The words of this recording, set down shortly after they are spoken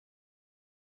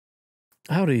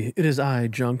Howdy, it is I,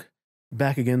 Junk,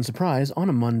 back again, surprise, on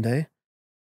a Monday.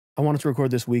 I wanted to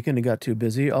record this weekend and got too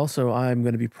busy. Also, I'm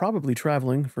going to be probably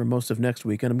traveling for most of next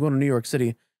weekend. I'm going to New York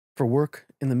City for work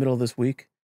in the middle of this week.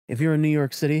 If you're in New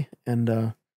York City and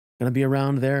going to be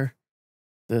around there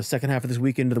the second half of this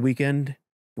weekend to the weekend,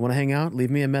 you want to hang out,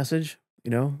 leave me a message.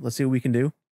 Let's see what we can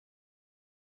do.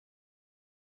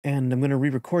 And I'm going to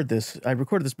re-record this. I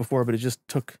recorded this before, but it just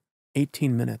took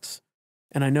 18 minutes.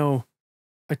 And I know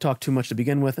I talked too much to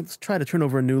begin with. Let's try to turn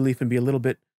over a new leaf and be a little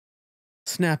bit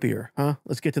snappier, huh?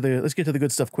 Let's get to the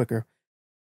good stuff quicker.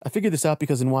 I figured this out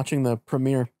because in watching the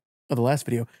premiere of the last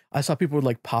video, I saw people would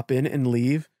like pop in and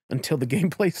leave until the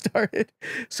gameplay started.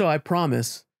 So I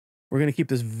promise we're going to keep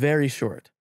this very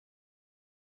short.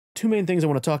 Two main things I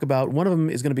want to talk about. One of them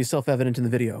is going to be self-evident in the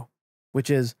video, which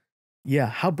is, yeah,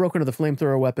 how broken are the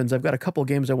flamethrower weapons? I've got a couple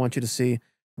games I want you to see.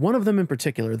 One of them in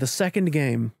particular, the second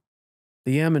game,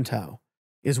 the Yamantau,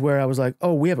 is where I was like,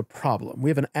 oh, we have a problem.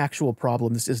 We have an actual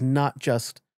problem. This is not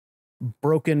just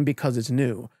broken because it's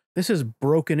new. This is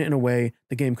broken in a way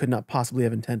the game could not possibly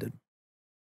have intended.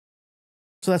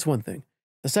 So that's one thing.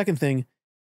 The second thing,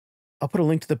 I'll put a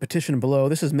link to the petition below.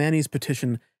 This is Manni's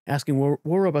petition asking War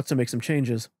Robots to make some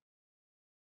changes.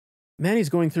 Manni's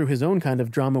going through his own kind of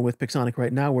drama with Pixonic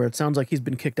right now, where it sounds like he's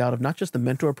been kicked out of not just the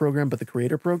mentor program, but the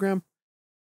creator program.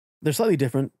 They're slightly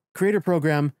different. Creator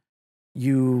program,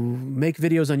 you make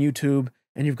videos on YouTube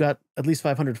and you've got at least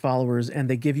 500 followers and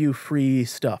they give you free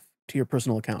stuff to your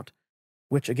personal account,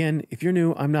 which again, if you're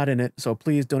new, I'm not in it. So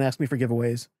please don't ask me for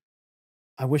giveaways.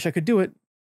 I wish I could do it,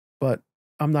 but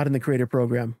I'm not in the creator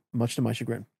program, much to my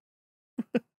chagrin.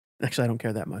 Actually, I don't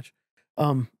care that much.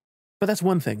 But that's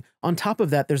one thing. On top of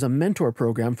that, there's a mentor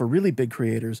program for really big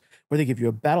creators where they give you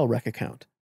a battle rec account.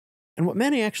 And what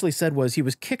Manni actually said was he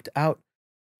was kicked out,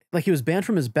 like he was banned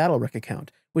from his battle rec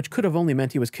account, which could have only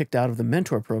meant he was kicked out of the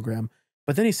mentor program.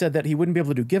 But then he said that he wouldn't be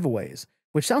able to do giveaways,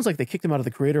 which sounds like they kicked him out of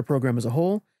the creator program as a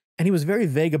whole. And he was very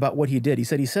vague about what he did.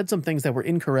 He said some things that were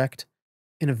incorrect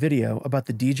in a video about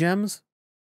the D-gems.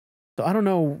 So I don't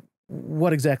know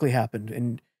what exactly happened.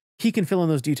 And he can fill in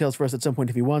those details for us at some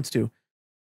point if he wants to.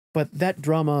 But that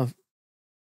drama,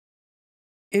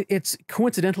 it's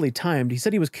coincidentally timed. He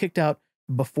said he was kicked out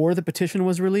before the petition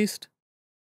was released.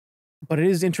 But it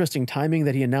is interesting timing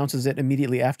that he announces it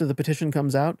immediately after the petition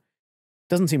comes out.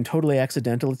 Doesn't seem totally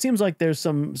accidental. It seems like there's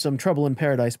some trouble in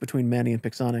paradise between Manni and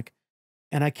Pixonic.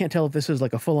 And I can't tell if this is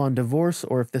like a full-on divorce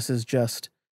or if this is just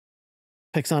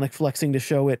Pixonic flexing to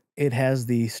show it has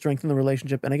the strength in the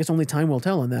relationship. And I guess only time will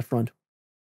tell on that front.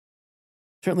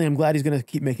 Certainly, I'm glad he's going to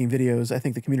keep making videos. I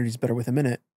think the community's better with him in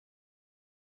it.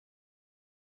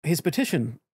 His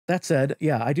petition, that said,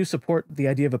 yeah, I do support the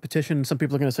idea of a petition. Some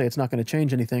people are going to say it's not going to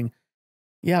change anything.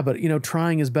 Yeah, but,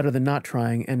 trying is better than not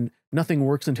trying, and nothing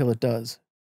works until it does.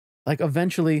 Like,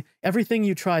 eventually, everything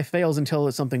you try fails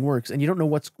until something works, and you don't know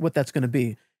what that's going to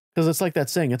be. Because it's like that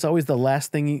saying, it's always the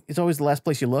last thing, it's always the last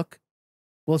place you look.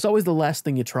 Well, it's always the last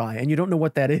thing you try, and you don't know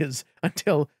what that is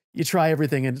until you try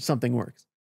everything and something works.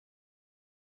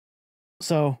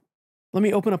 So let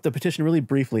me open up the petition really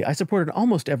briefly. I supported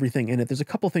almost everything in it. There's a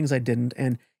couple things I didn't,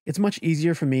 and it's much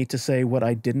easier for me to say what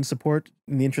I didn't support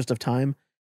in the interest of time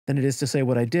than it is to say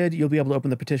what I did. You'll be able to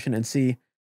open the petition and see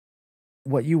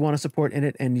what you want to support in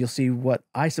it, and you'll see what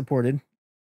I supported.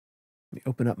 Let me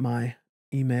open up my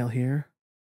email here.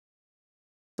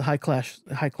 The high class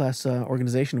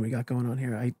organization we got going on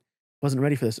here. I wasn't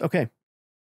ready for this. Okay.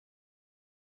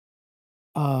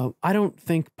 I don't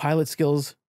think pilot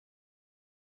skills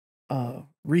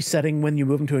resetting when you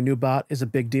move into a new bot is a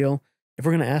big deal. If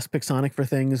we're going to ask Pixonic for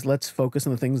things, let's focus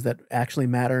on the things that actually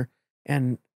matter.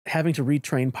 And having to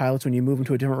retrain pilots when you move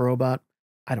into a different robot,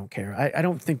 I don't care. I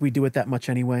don't think we do it that much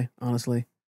anyway, honestly.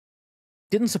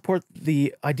 Didn't support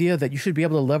the idea that you should be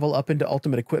able to level up into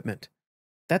ultimate equipment.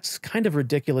 That's kind of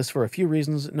ridiculous for a few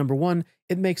reasons. Number one,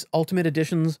 it makes ultimate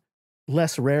editions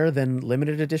less rare than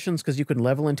limited editions because you can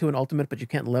level into an ultimate, but you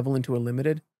can't level into a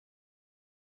limited,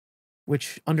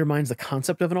 which undermines the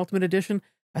concept of an ultimate edition.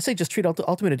 I say just treat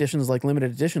ultimate editions like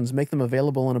limited editions, make them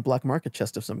available on a black market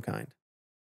chest of some kind.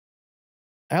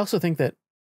 I also think that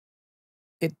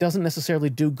it doesn't necessarily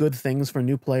do good things for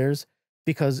new players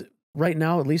because right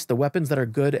now, at least the weapons that are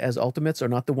good as ultimates are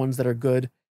not the ones that are good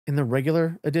in the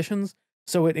regular editions.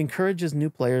 So it encourages new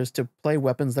players to play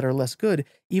weapons that are less good,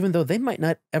 even though they might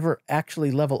not ever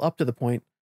actually level up to the point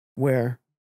where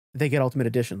they get ultimate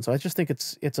edition. So I just think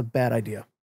it's a bad idea.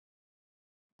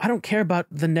 I don't care about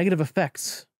the negative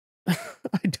effects. I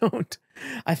don't.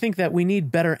 I think that we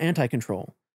need better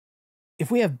anti-control. If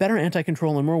we have better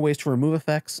anti-control and more ways to remove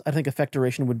effects, I think effect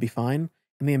duration would be fine,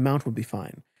 and the amount would be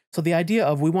fine. So the idea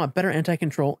of we want better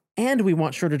anti-control and we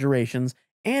want shorter durations,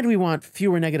 and we want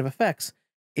fewer negative effects,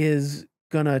 is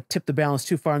gonna tip the balance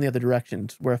too far in the other direction,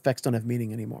 where effects don't have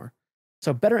meaning anymore.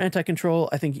 So better anti-control,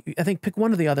 I think pick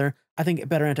one or the other. I think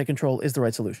better anti-control is the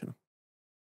right solution.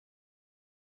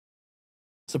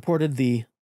 Supported the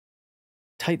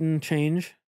Titan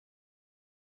change.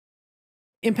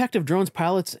 Impact of drones,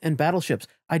 pilots, and battleships.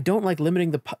 I don't like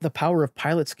limiting the power of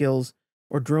pilot skills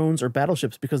or drones or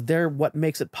battleships because they're what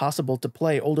makes it possible to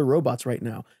play older robots right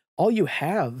now. All you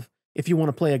have, if you want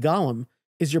to play a golem,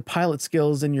 is your pilot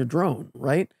skills and your drone,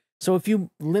 right? So if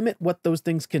you limit what those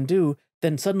things can do,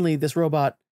 then suddenly this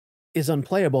robot is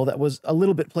unplayable that was a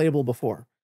little bit playable before.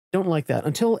 Don't like that.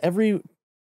 Until every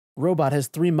robot has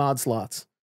 3 mod slots,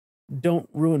 don't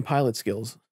ruin pilot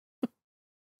skills.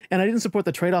 And I didn't support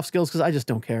the trade-off skills because I just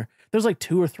don't care. There's like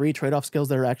 2 or 3 trade-off skills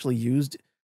that are actually used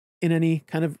in any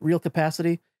kind of real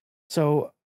capacity.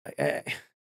 So,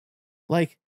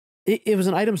 like, it was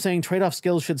an item saying trade-off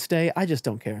skills should stay. I just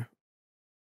don't care.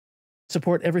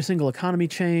 Support every single economy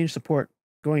change, support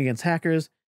going against hackers,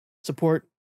 support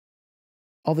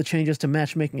all the changes to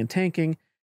matchmaking and tanking.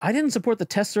 I didn't support the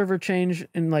test server change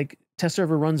in like test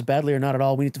server runs badly or not at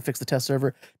all. We need to fix the test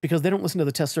server because they don't listen to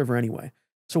the test server anyway.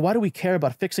 So why do we care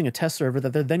about fixing a test server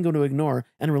that they're then going to ignore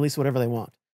and release whatever they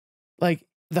want? Like,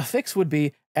 the fix would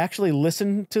be actually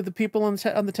listen to the people on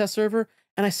the test server.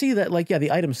 And I see that, like, yeah,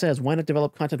 the item says, why not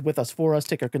develop content with us, for us,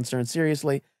 take our concerns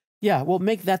seriously. Yeah, well,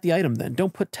 make that the item then.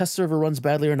 Don't put test server runs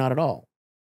badly or not at all.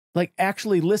 Like,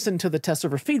 actually listen to the test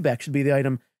server feedback should be the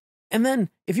item. And then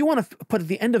if you want to put at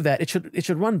the end of that, it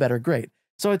should run better, great.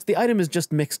 So it's the item is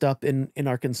just mixed up in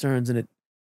our concerns, and it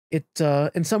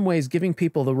in some ways giving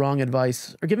people the wrong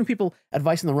advice or giving people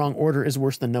advice in the wrong order is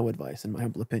worse than no advice, in my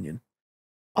humble opinion.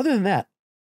 Other than that,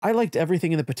 I liked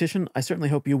everything in the petition. I certainly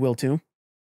hope you will too.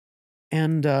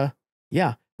 And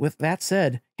yeah, with that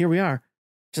said, here we are,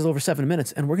 just over 7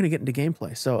 minutes, and we're going to get into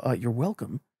gameplay. So you're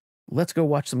welcome. Let's go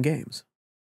watch some games.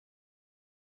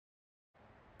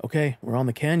 Okay, we're on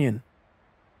the canyon.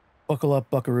 Buckle up,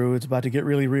 buckaroo. It's about to get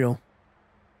really real.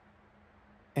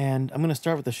 And I'm going to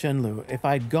start with the Shenlu. If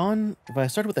I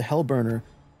started with the Hellburner,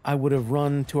 I would have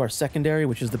run to our secondary,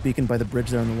 which is the beacon by the bridge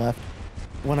there on the left.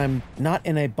 When I'm not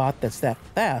in a bot that's that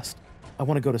fast, I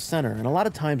want to go to center. And a lot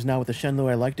of times now with the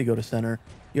Shenlu, I like to go to center.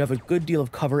 You have a good deal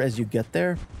of cover as you get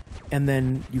there, and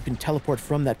then you can teleport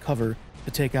from that cover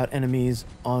to take out enemies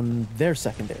on their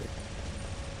secondary.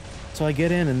 So I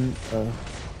get in, and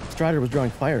Strider was drawing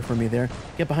fire for me there.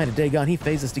 Get behind a Dagon. He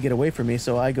phases to get away from me,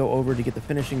 so I go over to get the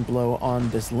finishing blow on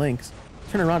this Lynx.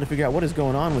 Turn around to figure out what is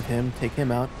going on with him, take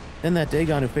him out. Then that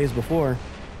Dagon who phased before,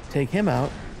 take him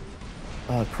out.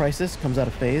 Crisis comes out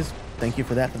of phase. Thank you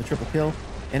for that, for the triple kill.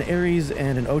 And Ares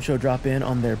and an Ocho drop in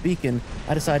on their beacon.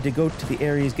 I decide to go to the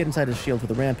Ares, get inside his shield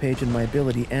with a rampage, and my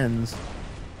ability ends.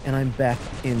 And I'm back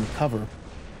in cover.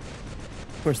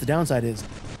 Of course, the downside is,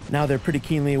 now they're pretty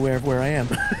keenly aware of where I am.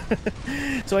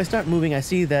 So I start moving. I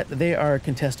see that they are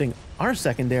contesting our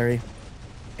secondary,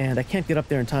 and I can't get up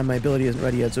there in time. My ability isn't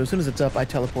ready yet. So as soon as it's up, I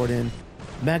teleport in.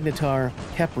 Magnetar,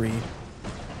 Kepri,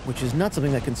 which is not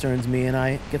something that concerns me, and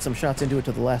I get some shots into it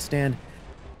to the last stand.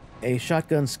 A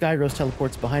shotgun Skyros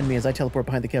teleports behind me as I teleport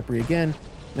behind the Kepri again.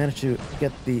 Manage to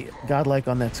get the godlike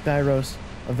on that Skyros.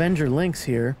 Avenger Lynx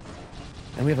here,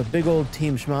 and we have a big old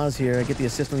team schmaz here. I get the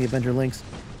assist on the Avenger Lynx.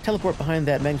 Teleport behind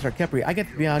that Magnetar Kepri. I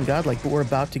get beyond godlike, but we're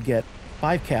about to get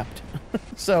 5-capped.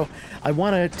 So I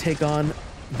want to take on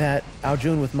that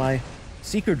Aljun with my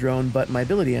Seeker drone, but my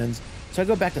ability ends. So I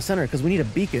go back to center because we need a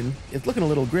beacon. It's looking a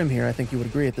little grim here, I think you would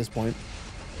agree at this point.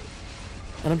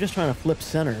 And I'm just trying to flip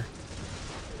center.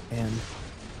 And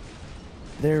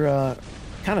they're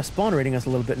kind of spawn raiding us a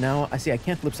little bit now. I see I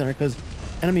can't flip center because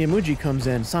enemy emoji comes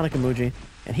in, Sonic emoji,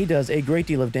 and he does a great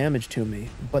deal of damage to me.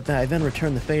 But I then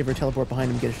return the favor, teleport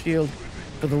behind him, get a shield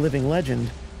for the living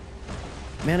legend.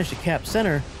 Manage to cap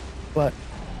center, but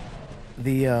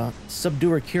the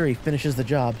Subduer Curie finishes the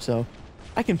job, so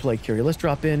I can play Curie. Let's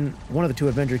drop in one of the 2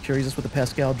 Avenger Curies, this with the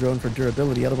Pascal drone for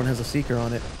durability. The other one has a Seeker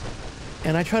on it.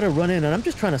 And I try to run in, and I'm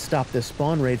just trying to stop this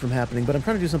spawn raid from happening, but I'm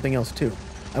trying to do something else too.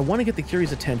 I want to get the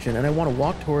Curie's attention, and I want to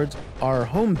walk towards our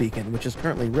home beacon, which is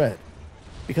currently red,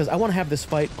 because I want to have this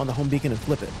fight on the home beacon and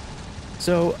flip it.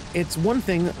 So it's one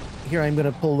thing, here I'm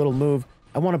going to pull a little move.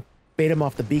 I want to bait him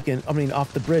off the beacon,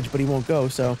 off the bridge, but he won't go,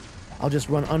 so I'll just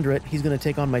run under it. He's going to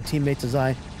take on my teammates as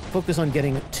I focus on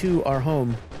getting to our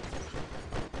home.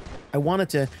 I wanted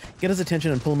to get his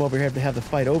attention and pull him over here to have the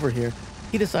fight over here.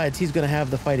 He decides he's going to have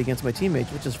the fight against my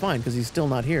teammates, which is fine because he's still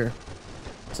not here.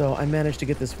 So I managed to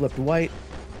get this flipped white,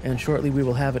 and shortly we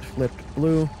will have it flipped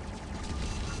blue.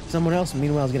 Someone else,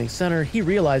 meanwhile, is getting center. He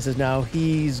realizes now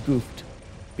he's goofed.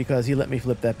 because he let me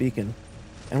flip that beacon.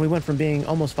 And we went from being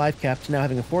almost 5-cap to now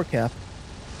having a 4-cap,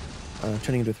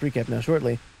 turning into a 3-cap now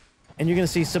shortly. And you're going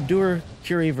to see Subduer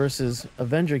Curie versus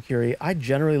Avenger Curie. I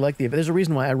generally like there's a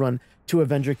reason why I run 2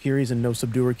 Avenger Curies and no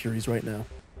Subduer Curies right now.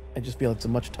 I just feel it's a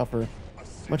much tougher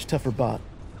bot.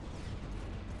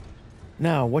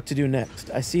 Now, what to do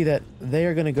next? I see that they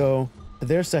are going to go to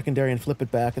their secondary and flip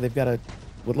it back. They've got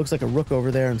what looks like a rook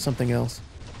over there and something else.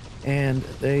 And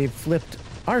they've flipped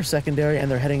our secondary and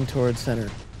they're heading towards center.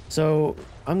 So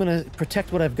I'm going to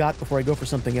protect what I've got before I go for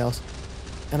something else.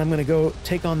 And I'm going to go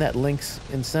take on that Lynx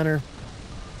in center.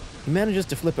 He manages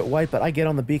to flip it white, but I get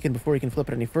on the beacon before he can flip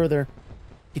it any further.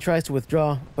 He tries to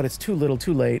withdraw, but it's too little,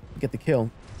 too late to get the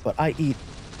kill. But I eat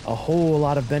a whole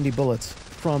lot of bendy bullets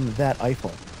from that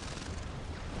Eiffel.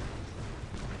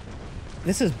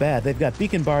 This is bad. They've got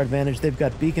beacon bar advantage. They've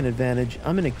got beacon advantage.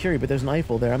 I'm in a Curie, but there's an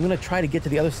Eiffel there. I'm going to try to get to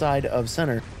the other side of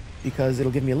center because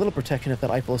it'll give me a little protection if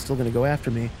that Eiffel is still going to go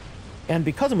after me. And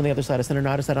because I'm on the other side of center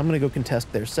now, I decided I'm going to go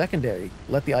contest their secondary.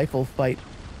 Let the Eiffel fight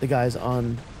the guys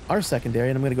on our secondary,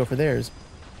 and I'm going to go for theirs.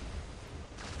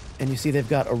 And you see they've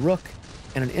got a Rook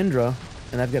and an Indra,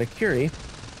 and I've got a Curie.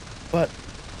 But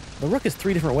the Rook is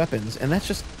 3 different weapons, and that's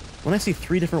just... When I see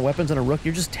 3 different weapons on a Rook,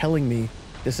 you're just telling me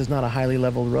this is not a highly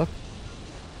leveled Rook.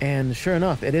 And sure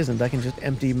enough, it isn't. I can just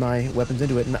empty my weapons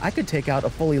into it, and I could take out a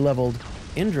fully leveled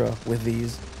Indra with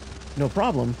these, no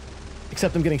problem.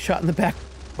 Except I'm getting shot in the back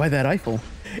by that Eiffel,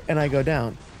 and I go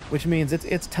down, which means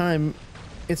it's time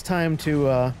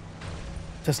to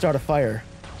start a fire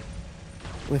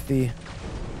with the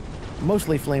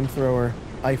mostly flamethrower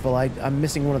Eiffel. I'm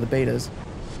missing one of the betas.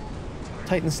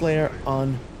 Titan Slayer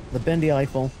on the bendy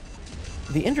Eiffel.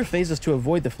 The Indra phases to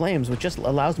avoid the flames, which just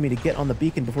allows me to get on the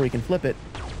beacon before he can flip it.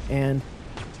 And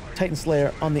Titan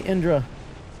Slayer on the Indra.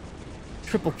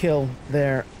 Triple kill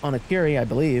there on a Curie, I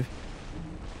believe.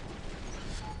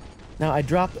 Now, I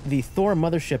dropped the Thor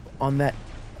mothership on that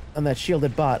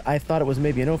shielded bot. I thought it was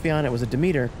maybe an Ophion, it was a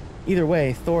Demeter. Either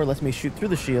way, Thor lets me shoot through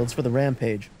the shields for the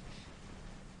Rampage.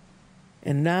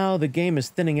 And now the game is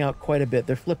thinning out quite a bit.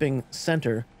 They're flipping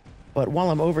center. But while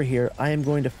I'm over here, I am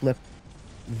going to flip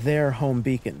their home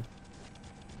beacon.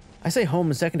 I say home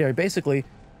and secondary. Basically,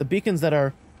 the beacons that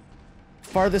are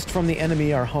farthest from the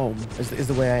enemy are home, is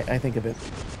the way I think of it.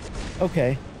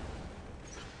 Okay.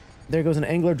 There goes an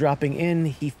angler dropping in.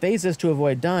 He phases to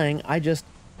avoid dying. I just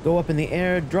go up in the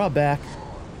air, draw back,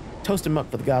 toast him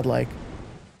up for the godlike.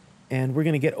 And we're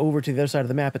going to get over to the other side of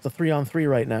the map. It's a 3-on-3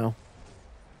 right now.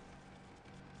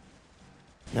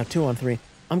 Now 2-on-3.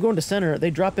 I'm going to center. They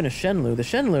drop in a Shenlu. The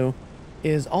Shenlu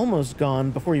is almost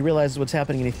gone before he realizes what's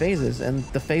happening and he phases. And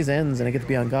the phase ends and I get to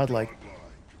be on godlike.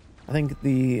 I think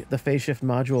the phase shift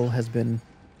module has been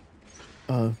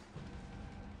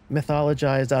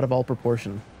mythologized out of all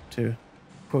proportion, to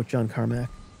quote John Carmack.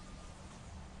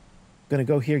 Gonna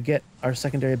go here, get our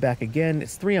secondary back again.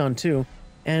 It's 3-on-2,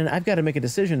 and I've got to make a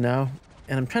decision now,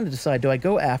 and I'm trying to decide, do I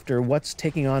go after what's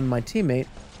taking on my teammate,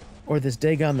 or this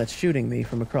Dagon that's shooting me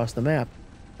from across the map?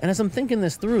 And as I'm thinking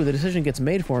this through, the decision gets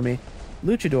made for me.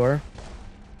 Luchador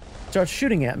starts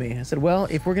shooting at me. I said, well,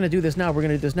 if we're gonna do this now, we're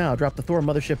gonna do this now. Drop the Thor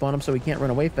mothership on him so he can't run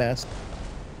away fast.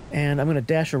 And I'm gonna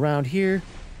dash around here,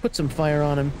 put some fire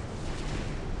on him.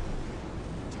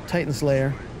 Titan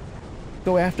Slayer.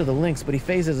 Go after the Lynx, but he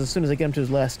phases as soon as I get him to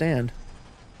his last stand.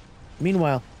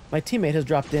 Meanwhile, my teammate has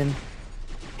dropped in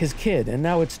his kid, and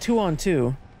now it's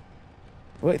 2-on-2.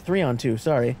 Wait, 3-on-2,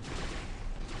 sorry.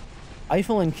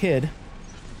 Eiffel and Kid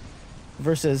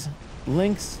versus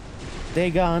Lynx,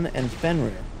 Dagon, and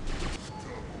Fenrir.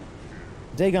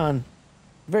 Dagon,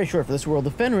 very short for this world.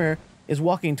 The Fenrir is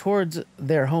walking towards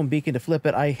their home beacon to flip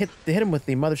it. I hit him with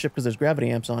the mothership because there's gravity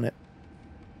amps on it.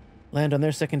 Land on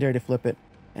their secondary to flip it.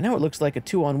 And now it looks like a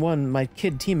 2-on-1, my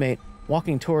kid teammate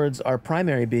walking towards our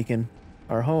primary beacon,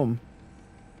 our home.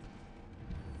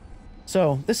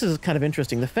 So, this is kind of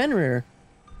interesting. The Fenrir,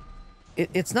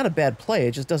 it's not a bad play,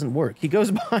 it just doesn't work. He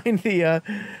goes behind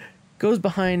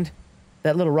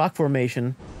that little rock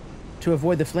formation to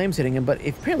avoid the flames hitting him, but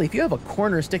apparently if you have a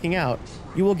corner sticking out,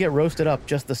 you will get roasted up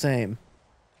just the same.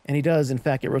 And he does, in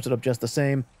fact, get roasted up just the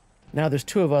same. Now there's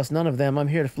 2 of us, none of them. I'm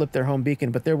here to flip their home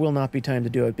beacon, but there will not be time to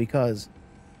do it because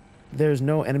there's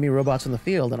no enemy robots in the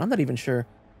field, and I'm not even sure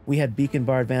we had beacon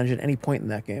bar advantage at any point in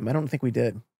that game. I don't think we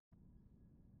did.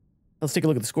 Let's take a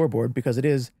look at the scoreboard, because it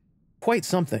is quite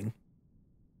something.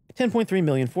 10.3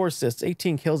 million, 4 assists,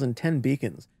 18 kills, and 10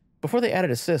 beacons. Before they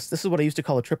added assists, this is what I used to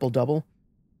call a triple-double.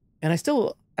 And I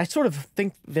sort of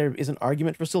think there is an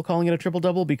argument for still calling it a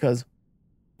triple-double, because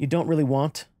you don't really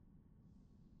want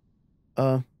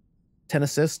 10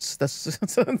 assists.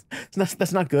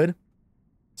 That's not good.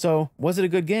 So, was it a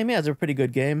good game? Yeah, it's a pretty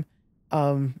good game.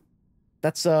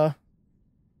 That's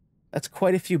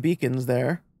quite a few beacons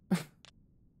there.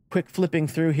 Quick flipping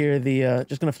through here,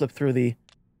 just gonna flip through the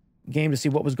game to see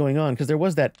what was going on, because there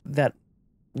was that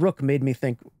rook made me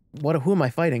think, who am I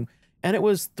fighting? And it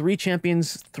was 3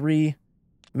 champions, 3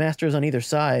 masters on either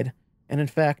side, and in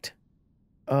fact,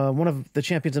 one of the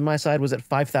champions on my side was at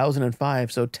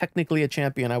 5,005, so technically a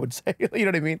champion, I would say. You know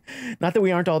what I mean? Not that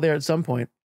we aren't all there at some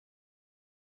point.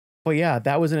 But yeah,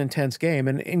 that was an intense game,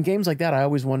 and in games like that, I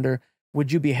always wonder,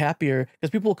 would you be happier? Because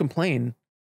people will complain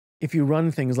if you run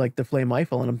things like the Flame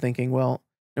Eiffel, and I'm thinking, well,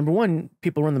 number one,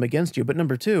 people run them against you, but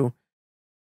number two,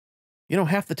 you know,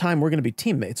 half the time we're going to be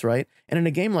teammates, right? And in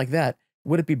a game like that,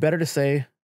 would it be better to say,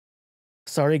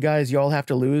 sorry guys, you all have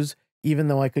to lose, even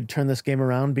though I could turn this game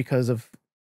around because of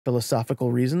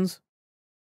philosophical reasons?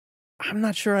 I'm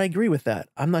not sure I agree with that.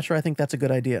 I'm not sure I think that's a good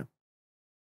idea.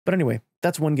 But anyway,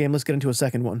 that's one game. Let's get into a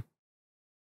second one.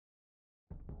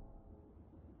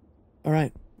 All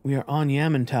right, we are on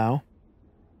Yamantau.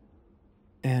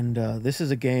 And this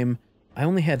is a game, I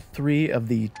only had 3 of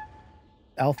the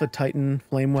Alpha Titan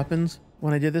flame weapons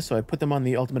when I did this, so I put them on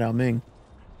the Ultimate Ao Ming.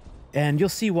 And you'll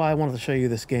see why I wanted to show you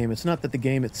this game. It's not that the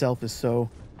game itself is so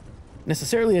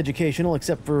necessarily educational,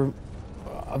 except for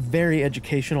a very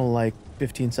educational, like,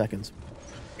 15 seconds.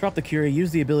 Drop the Curie,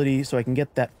 use the ability so I can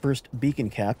get that first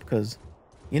beacon cap, because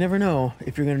you never know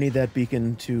if you're going to need that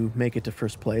beacon to make it to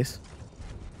first place.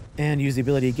 And use the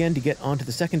ability again to get onto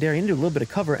the secondary and do a little bit of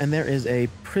cover, and there is a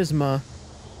Prisma,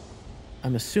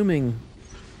 I'm assuming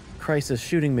Crisis,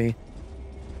 shooting me,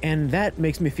 and that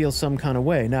makes me feel some kind of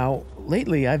way. Now,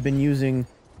 lately I've been using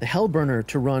the Hellburner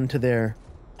to run to their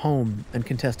home and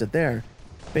contest it there,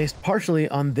 based partially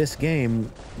on this game,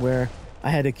 where I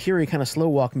had a Curie kind of slow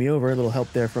walk me over, a little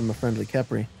help there from a friendly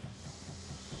Kepri.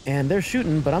 And they're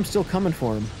shooting, but I'm still coming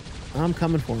for them. I'm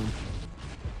coming for them.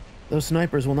 Those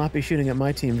snipers will not be shooting at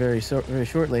my team very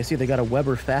shortly. I see they got a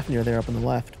Weber Fafnir there up on the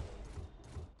left.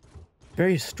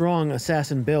 Very strong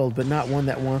assassin build, but not one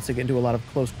that wants to get into a lot of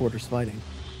close quarters fighting.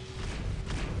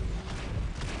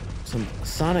 Some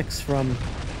Sonics from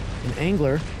an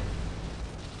Angler.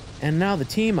 And now the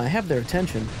team, I have their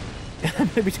attention. I'm going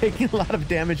to be taking a lot of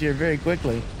damage here very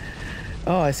quickly.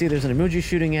 Oh, I see there's an emoji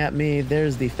shooting at me.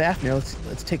 There's the Fafnir.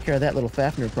 Let's take care of that little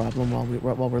Fafnir problem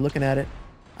while we're looking at it.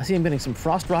 I see him getting some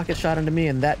frost rockets shot into me,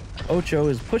 and that Ocho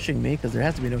is pushing me, because there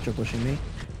has to be an Ocho pushing me.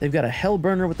 They've got a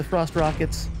Hellburner with the frost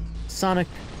rockets, Sonic,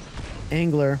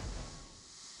 Angler,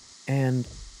 and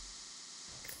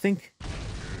I think,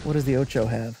 what does the Ocho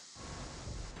have?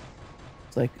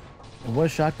 It's like, it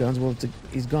was shotguns. Well,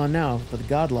 he's gone now for the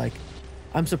godlike.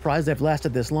 I'm surprised they've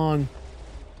lasted this long.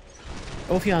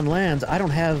 Ophion lands. I don't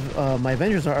have, my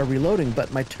Avengers are reloading,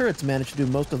 but my turrets managed to do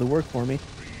most of the work for me.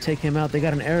 Take him out. They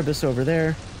got an Erebus over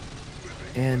there.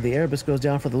 And the Erebus goes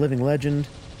down for the Living Legend.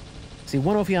 See,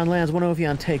 one Ophion lands, one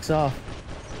Ophion takes off.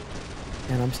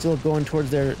 And I'm still going towards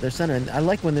their center. And I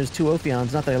like when there's 2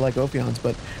 Ophions. Not that I like Ophions,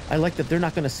 but I like that they're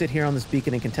not going to sit here on this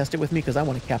beacon and contest it with me, because I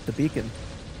want to cap the beacon.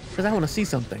 Because I want to see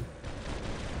something.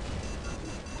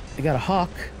 They got a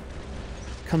Hawk.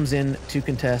 Comes in to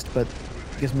contest, but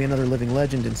gives me another Living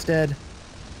Legend instead.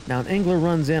 Now an Angler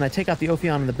runs in. I take out the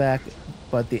Ophion in the back,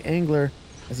 but the Angler,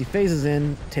 as he phases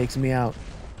in, takes me out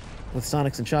with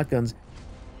Sonics and shotguns.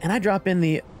 And I drop in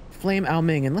the Flame Ao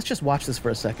Ming, and let's just watch this for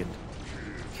a second.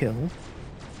 Kill.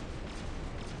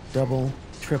 Double.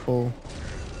 Triple.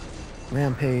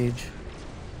 Rampage.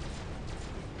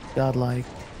 Godlike.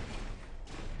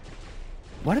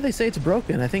 Why do they say it's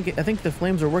broken? I think the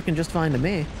flames are working just fine to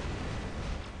me.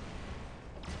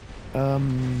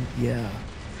 Yeah.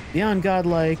 Beyond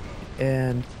Godlike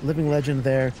and Living Legend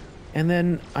there. And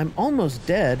then I'm almost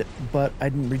dead, but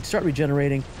I start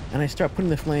regenerating, and I start putting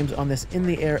the flames on this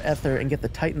in-the-air ether and get the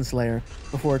Titan Slayer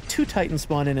before 2 Titans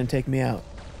spawn in and take me out.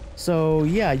 So,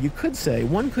 yeah, you could say,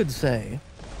 one could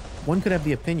have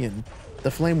the opinion,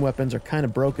 the flame weapons are kind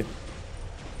of broken.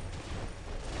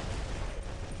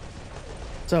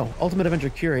 So, Ultimate Avenger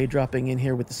Curie dropping in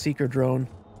here with the Seeker drone.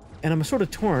 And I'm sort of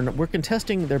torn. We're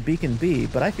contesting their Beacon B,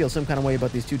 but I feel some kind of way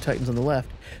about these 2 Titans on the left.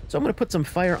 So I'm going to put some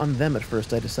fire on them at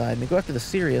first, I decide. And I go after the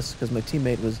Sirius, because my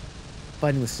teammate was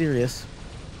fighting the Sirius.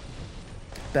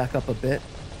 Back up a bit.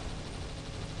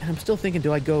 And I'm still thinking,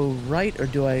 do I go right, or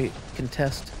do I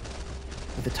contest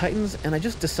with the Titans? And I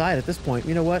just decide at this point,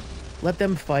 you know what? Let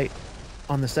them fight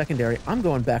on the secondary. I'm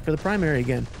going back for the primary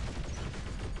again.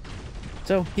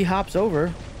 So he hops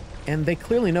over, and they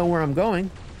clearly know where I'm going.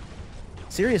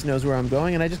 Sirius knows where I'm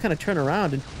going, and I just kind of turn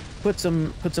around and put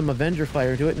some Avenger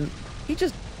fire to it, and he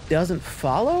just doesn't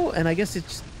follow. And I guess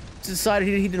it's decided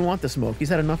he didn't want the smoke. He's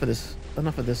had enough of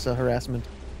this harassment.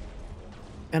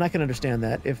 And I can understand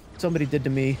that. If somebody did to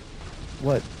me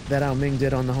what that Ao Ming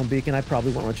did on the home beacon, I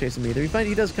probably won't want to chase him either.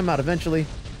 He does come out eventually.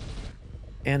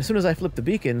 And as soon as I flip the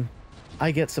beacon,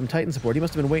 I get some Titan support. He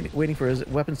must have been waiting for his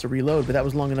weapons to reload, but that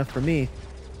was long enough for me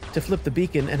to flip the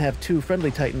beacon and have 2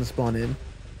 friendly Titans spawn in.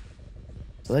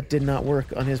 So that did not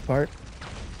work on his part.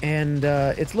 And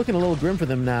it's looking a little grim for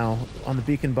them now on the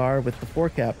beacon bar with the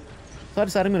 4-cap. So I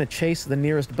decided I'm going to chase the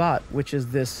nearest bot, which is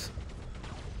this...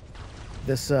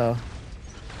 oh,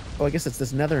 I guess it's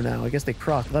this nether now. I guess they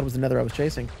crossed. I thought it was the nether I was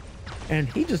chasing. And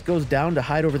he just goes down to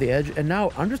hide over the edge, and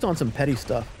now I'm just on some petty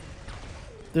stuff.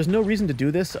 There's no reason to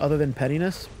do this other than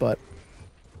pettiness, but...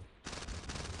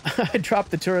 I drop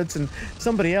the turrets and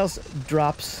somebody else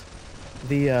drops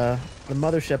the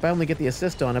mothership. I only get the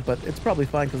assist on it, but it's probably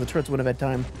fine because the turrets would have had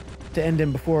time to end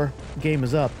him before game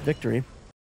is up. Victory.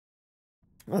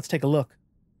 Let's take a look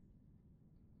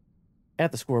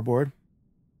at the scoreboard.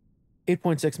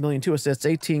 8.6 million, 2 assists,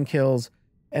 18 kills,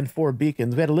 and 4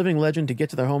 beacons. We had a living legend to get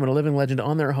to their home and a living legend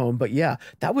on their home, but yeah,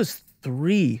 that was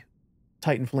 3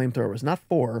 Titan flamethrowers, not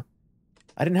 4.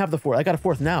 I didn't have the 4th. I got a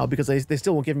 4th now because they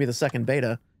still won't give me the 2nd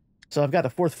beta. So I've got a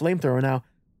 4th flamethrower now,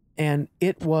 and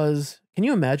it was... Can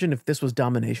you imagine if this was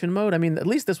domination mode? I mean, at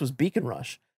least this was beacon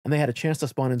rush, and they had a chance to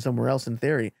spawn in somewhere else in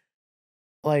theory.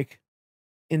 Like,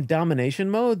 in domination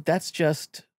mode, that's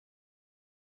just...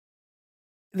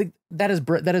 That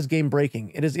is game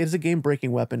breaking. It is a game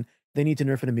breaking weapon. They need to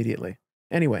nerf it immediately.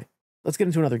 Anyway, let's get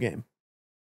into another game.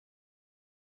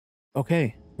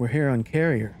 Okay, we're here on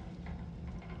Carrier.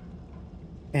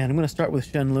 And I'm going to start with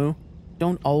Shenlu.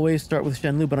 Don't always start with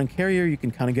Shenlu, but on Carrier you can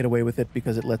kind of get away with it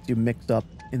because it lets you mix up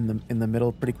in the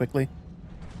middle pretty quickly.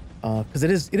 Because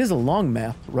it is a long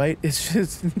map, right? It's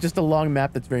just a long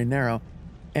map that's very narrow.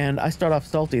 And I start off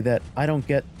salty that I don't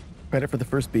get credit for the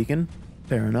first beacon.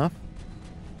 Fair enough.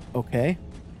 Okay.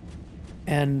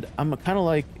 And I'm kind of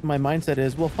like, my mindset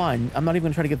is, well, fine. I'm not even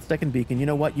going to try to get the 2nd beacon. You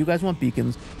know what? You guys want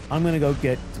beacons. I'm going to go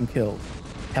get some kills.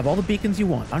 Have all the beacons you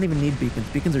want. I don't even need beacons.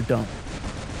 Beacons are dumb.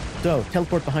 So,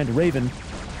 teleport behind a Raven.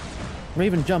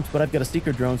 Raven jumps, but I've got a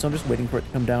Seeker drone, so I'm just waiting for it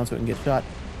to come down so it can get shot.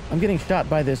 I'm getting shot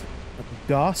by this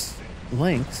Gauss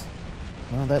Lynx.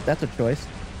 Well, that's a choice.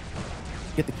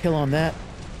 Get the kill on that.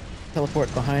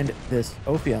 Teleport behind this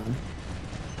Ophion.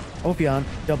 Ophion,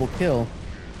 double kill.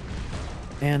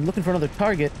 And looking for another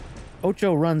target.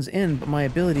 Ocho runs in, but my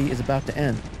ability is about to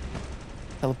end.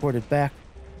 Teleported back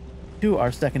to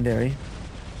our secondary.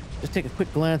 Just take a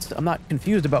quick glance. I'm not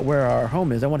confused about where our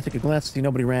home is. I want to take a glance to see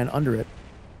nobody ran under it.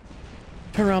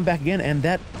 Turn around back again, and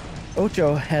that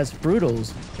Ocho has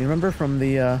Brutals. You remember from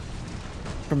the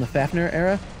Fafnir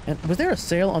era? And was there a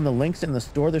sale on the Lynx in the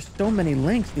store? There's so many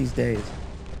Lynx these days.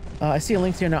 I see a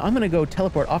Lynx here now. I'm going to go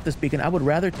teleport off this beacon. I would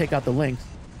rather take out the Lynx.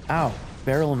 Ow.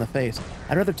 Barrel in the face.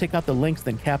 I'd rather take out the Lynx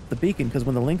than cap the beacon, because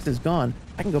when the Lynx is gone,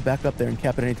 I can go back up there and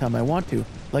cap it anytime I want to.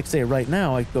 Like, say, right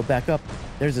now, I go back up.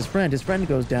 There's his friend. His friend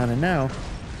goes down, and now,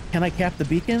 can I cap the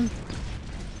beacon?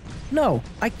 No,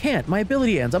 I can't. My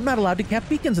ability ends. I'm not allowed to cap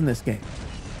beacons in this game.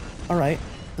 All right.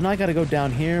 So now I got to go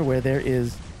down here where there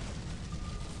is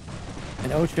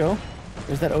an Ocho.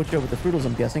 There's that Ocho with the Fruitals,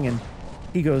 I'm guessing, and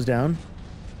he goes down.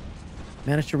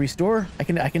 Managed to restore. I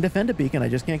can defend a beacon. I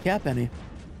just can't cap any.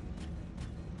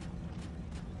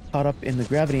 Caught up in the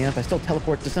gravity amp. I still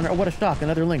teleport to center. Oh, what a shock.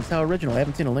 Another Lynx. How original. I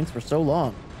haven't seen a Lynx for so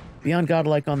long. Beyond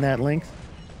godlike on that Lynx.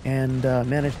 And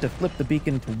managed to flip the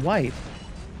beacon to white.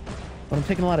 But I'm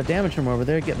taking a lot of damage from over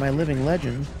there. Get my living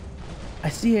legend. I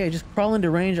see I just crawl into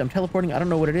range. I'm teleporting. I don't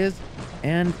know what it is.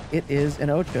 And it is an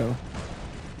Ocho.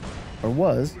 Or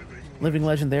was. Living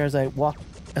legend there as I walk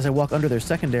under their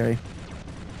secondary.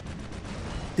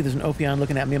 See, there's an Ophion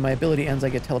looking at me, and my ability ends. I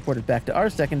get teleported back to our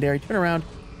secondary. Turn around.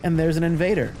 And there's an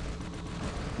invader.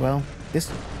 Well,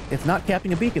 it's not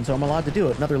capping a beacon, so I'm allowed to do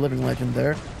it. Another living legend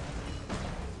there.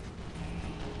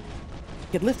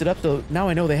 Get lifted up, so now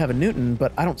I know they have a Newton,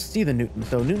 but I don't see the Newton,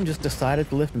 so Newton just decided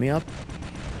to lift me up.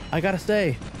 I gotta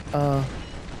say,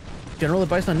 general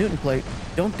advice on Newton plate,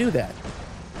 don't do that.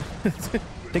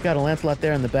 Take out a Lancelot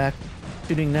there in the back.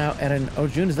 Shooting now at an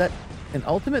Ojun. Is that an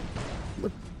ultimate?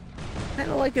 Look, kind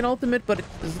of like an ultimate, but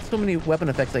there's so many weapon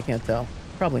effects I can't tell.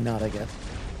 Probably not, I guess.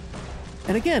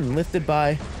 And again, lifted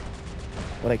by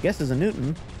what I guess is a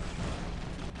Newton.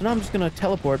 And now I'm just going to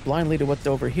teleport blindly to what's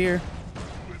over here.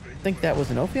 I think that was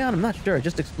an Ophion? I'm not sure. It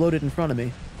just exploded in front of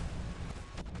me.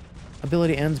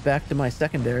 Ability ends back to my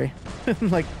secondary.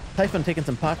 Like Typhon taking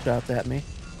some pot shots at me.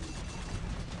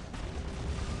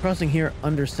 Crossing here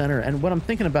under center. And what I'm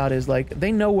thinking about is, like,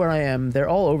 they know where I am. They're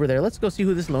all over there. Let's go see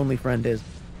who this lonely friend is.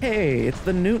 Hey, it's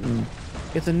the Newton.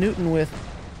 It's a Newton with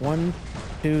 1,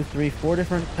 2, 3, 4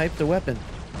 different types of weapons.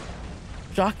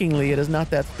 shockingly, it is not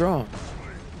that strong.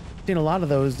 I've seen a lot of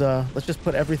those, let's just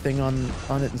put everything on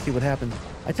it and see what happens.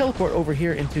 I teleport over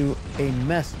here into a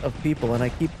mess of people, and I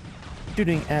keep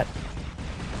shooting at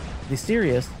the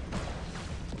Sirius.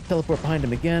 Teleport behind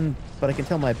him again, but I can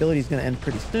tell my ability is going to end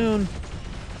pretty soon.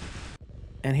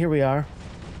 And here we are.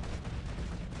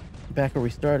 Back where we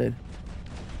started.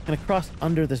 I'm going to cross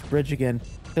under this bridge again,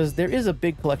 because there is a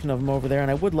big collection of them over there,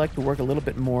 and I would like to work a little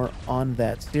bit more on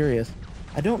that Sirius.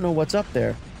 I don't know what's up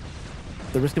there.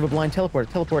 The risk of a blind teleport.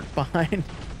 Teleport behind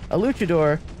a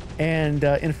luchador and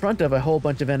in front of a whole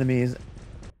bunch of enemies.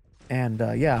 And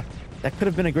yeah, that could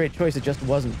have been a great choice. It just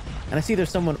wasn't. And I see there's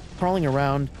someone crawling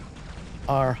around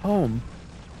our home.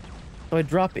 So I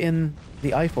drop in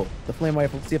the Eiffel, the flame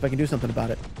rifle, to see if I can do something about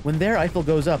it. When their Eiffel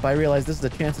goes up, I realize this is a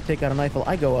chance to take out an Eiffel.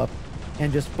 I go up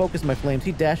and just focus my flames.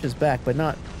 He dashes back, but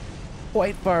not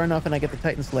quite far enough, and I get the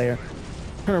Titan Slayer.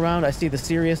 Turn around, I see the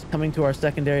Sirius coming to our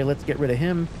secondary. Let's get rid of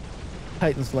him.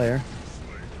 Titan Slayer.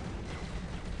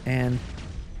 And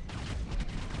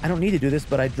I don't need to do this,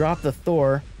 but I drop the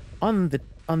Thor on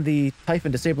the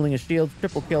Typhon, disabling his shield.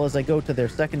 Triple kill as I go to their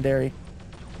secondary.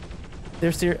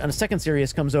 A second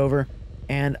Sirius comes over,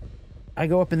 and I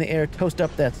go up in the air, toast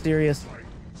up that Sirius.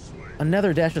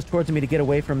 Another dashes towards me to get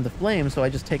away from the flame, so I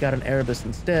just take out an Erebus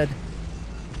instead.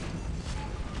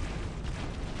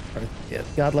 Yeah,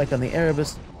 godlike on the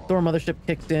Erebus. Thor Mothership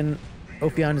kicks in.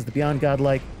 Ophion is the beyond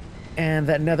godlike. And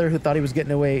that Nether who thought he was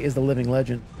getting away is the living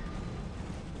legend.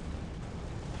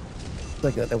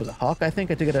 Like that was a Hawk, I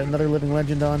think. I took another living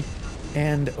legend on.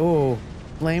 And, oh,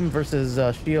 Flame versus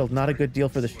Shield. Not a good deal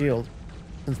for the Shield,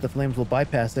 since the Flames will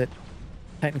bypass it.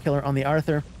 Titan Killer on the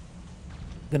Arthur.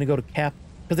 Gonna go to Cap,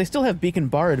 because they still have Beacon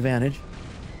Bar advantage.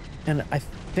 And I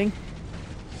think...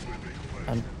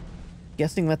 I'm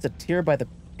guessing that's a tier by the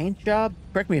paint job?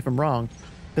 Correct me if I'm wrong,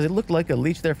 because it looked like a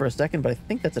leech there for a second, but I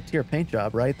think that's a tier paint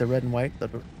job, right? The red and white,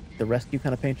 the rescue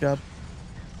kind of paint job.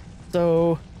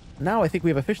 So now I think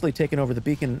we've officially taken over the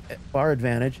Beacon Bar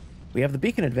advantage. We have the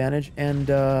Beacon advantage, and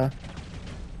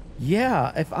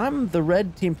yeah, if I'm the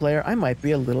red team player, I might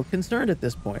be a little concerned at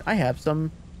this point. I have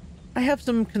some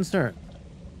concerns.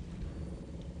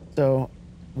 So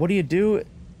what do you do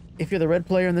if you're the red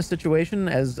player in this situation,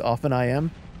 as often I am?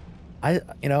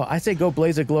 I say go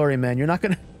blaze of glory, man. You're not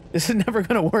gonna... This is never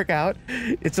gonna work out.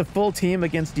 It's a full team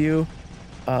against you.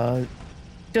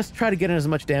 Just try to get in as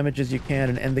much damage as you can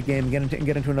and end the game.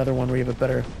 Get into another one where you have a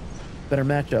better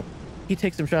matchup. He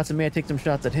takes some shots at me. I take some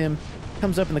shots at him.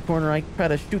 Comes up in the corner. I try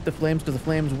to shoot the flames, because the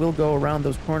flames will go around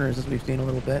those corners, as we've seen a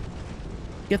little bit.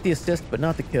 Get the assist, but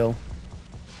not the kill.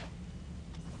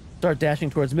 Start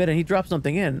dashing towards mid, and he drops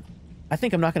something in. I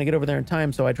think I'm not going to get over there in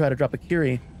time, so I try to drop a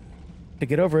Curie to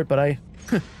get over it, but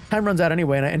time runs out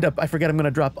anyway, and I forget I'm going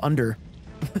to drop under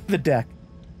the deck.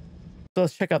 So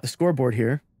let's check out the scoreboard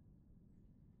here.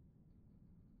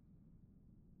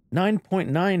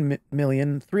 9.9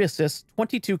 million, 3 assists,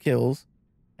 22 kills,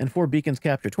 and 4 beacons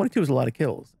captured. 22 is a lot of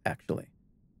kills, actually.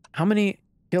 How many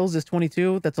kills is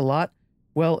 22? That's a lot.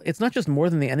 Well, it's not just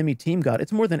more than the enemy team got,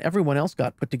 it's more than everyone else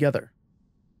got put together.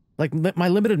 Like, my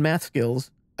limited math skills,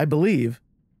 I believe,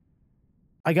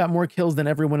 I got more kills than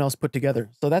everyone else put together.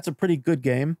 So that's a pretty good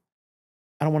game.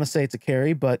 I don't want to say it's a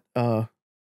carry, but,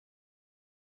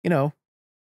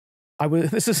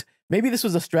 maybe this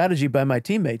was a strategy by my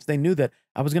teammates. They knew that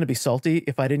I was going to be salty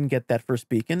if I didn't get that first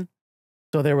beacon.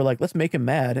 So they were like, let's make him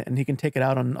mad, and he can take it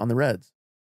out on the Reds.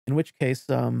 In which case,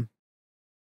 dang,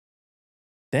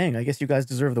 I guess you guys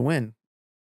deserve the win.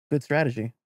 Good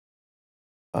strategy.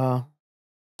 So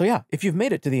yeah, if you've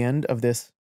made it to the end of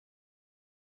this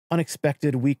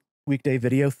unexpected weekday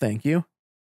video, thank you.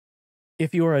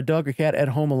 If you are a dog or cat at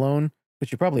home alone,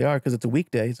 which you probably are because it's a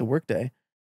weekday, it's a work day,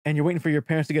 and you're waiting for your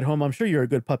parents to get home, I'm sure you're a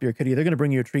good puppy or kitty. They're going to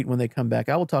bring you a treat when they come back.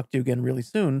 I will talk to you again really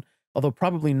soon, although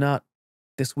probably not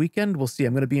this weekend. We'll see.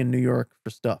 I'm going to be in New York for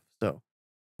stuff, so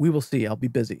we will see. I'll be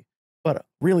busy, but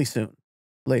really soon.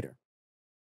 Later.